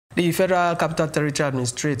The Federal Capital Territory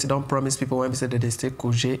Administrate don't promise people when we say that they stay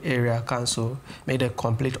Kuje area council may they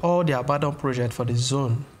complete all the abandoned project for the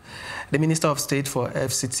zone. The Minister of State for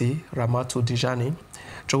F-C-T Ramatu Tijani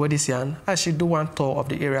troway this year as she do one tour of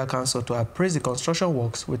the area council to appraise the construction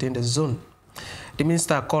works within the zone. The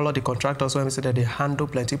minister called all the contractors when we say that they handle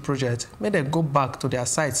plenty projects, may they go back to their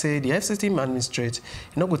site, say the FCT Administrate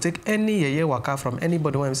not go take any waka from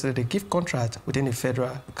anybody when we say that they give contract within the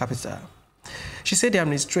federal capital. She said the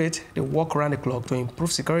administrate they work around the clock to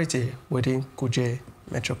improve security within Kuje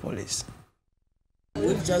metropolis.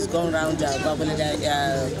 We've just gone around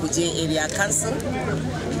Kuje area council.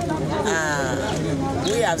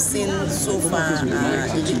 We have seen so far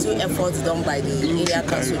the little efforts done by the area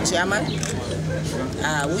council chairman.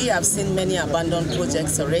 We have seen many abandoned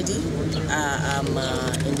projects already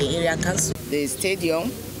in the area council. The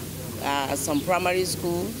stadium, some primary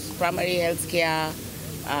schools, primary health care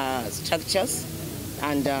structures,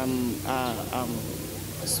 and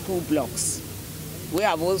school blocks. We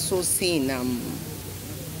have also seen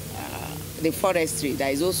the forestry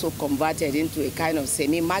that is also converted into a kind of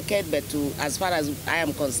semi-market, but as far as I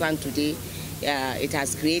am concerned today, it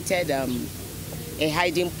has created a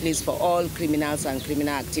hiding place for all criminals and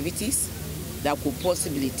criminal activities that could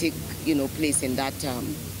possibly take place in that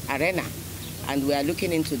arena. And we are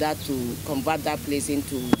looking into that to convert that place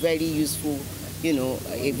into very useful,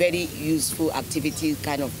 a very useful activity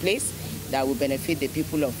kind of place that will benefit the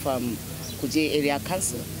people of Kuje Area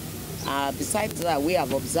Council. Besides that, we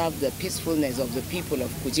have observed the peacefulness of the people of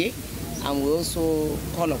Kuje, and we also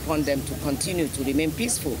call upon them to continue to remain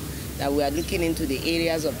peaceful. That we are looking into the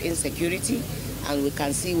areas of insecurity, and we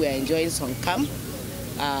can see we are enjoying some calm.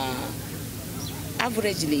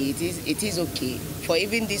 Averagely, it is okay. For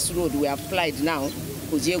even this road we have applied now,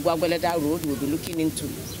 Kuje Gwagwalada Road, will be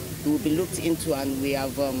looked into, and we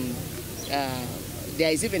have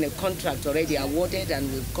there is even a contract already awarded,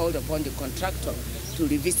 and we've called upon the contractor to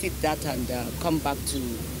revisit that and come back to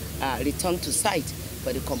return to site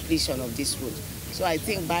for the completion of this road. So I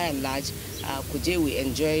think by and large, Kuje will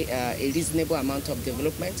enjoy a reasonable amount of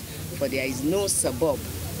development, for there is no suburb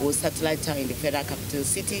or satellite town in the Federal Capital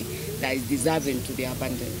City that is deserving to be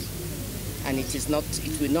abandoned, and it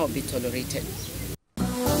will not be tolerated.